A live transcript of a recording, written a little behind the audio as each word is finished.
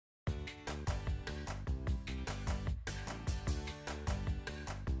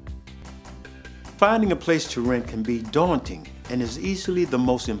Finding a place to rent can be daunting and is easily the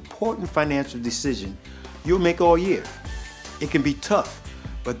most important financial decision you'll make all year. It can be tough,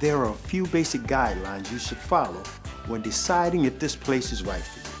 but there are a few basic guidelines you should follow when deciding if this place is right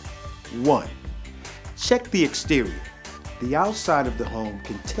for you. 1. Check the exterior. The outside of the home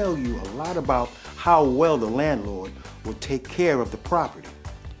can tell you a lot about how well the landlord will take care of the property.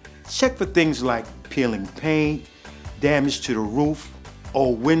 Check for things like peeling paint, damage to the roof,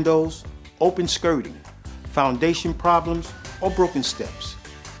 old windows, open skirting, foundation problems, or broken steps.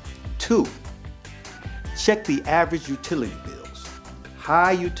 2. Check the average utility bills.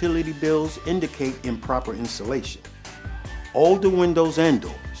 High utility bills indicate improper insulation. Older windows and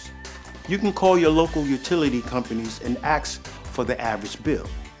doors. You can call your local utility companies and ask for the average bill.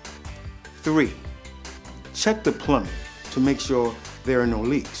 3. Check the plumbing to make sure there are no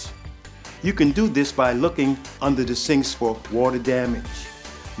leaks. You can do this by looking under the sinks for water damage.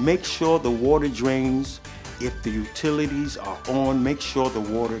 Make sure the water drains. If the utilities are on, make sure the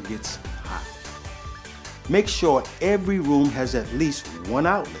water gets hot. Make sure every room has at least one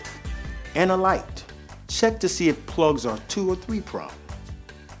outlet and a light. Check to see if plugs are 2 or 3 prong.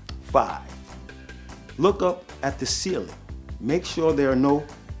 5. Look up at the ceiling. Make sure there are no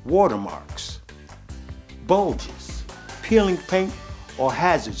watermarks, bulges, peeling paint, or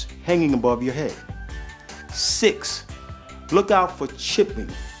hazards hanging above your head. 6. Look out for chipping,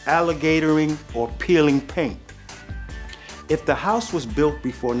 alligatoring, or peeling paint. If the house was built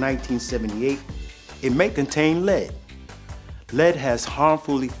before 1978, it may contain lead. Lead has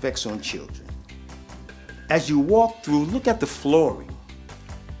harmful effects on children. As you walk through, look at the flooring.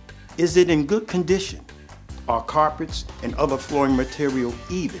 Is it in good condition? Are carpets and other flooring material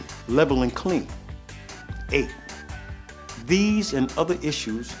even, level, and clean? 8. These and other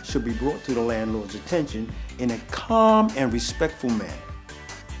issues should be brought to the landlord's attention in a calm and respectful manner.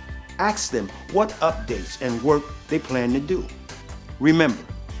 Ask them what updates and work they plan to do. Remember,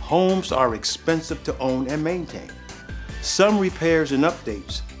 homes are expensive to own and maintain. Some repairs and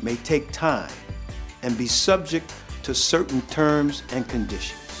updates may take time and be subject to certain terms and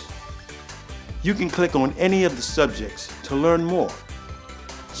conditions. You can click on any of the subjects to learn more.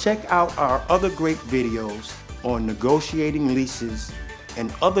 Check out our other great videos on negotiating leases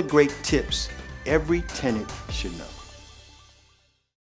and other great tips every tenant should know.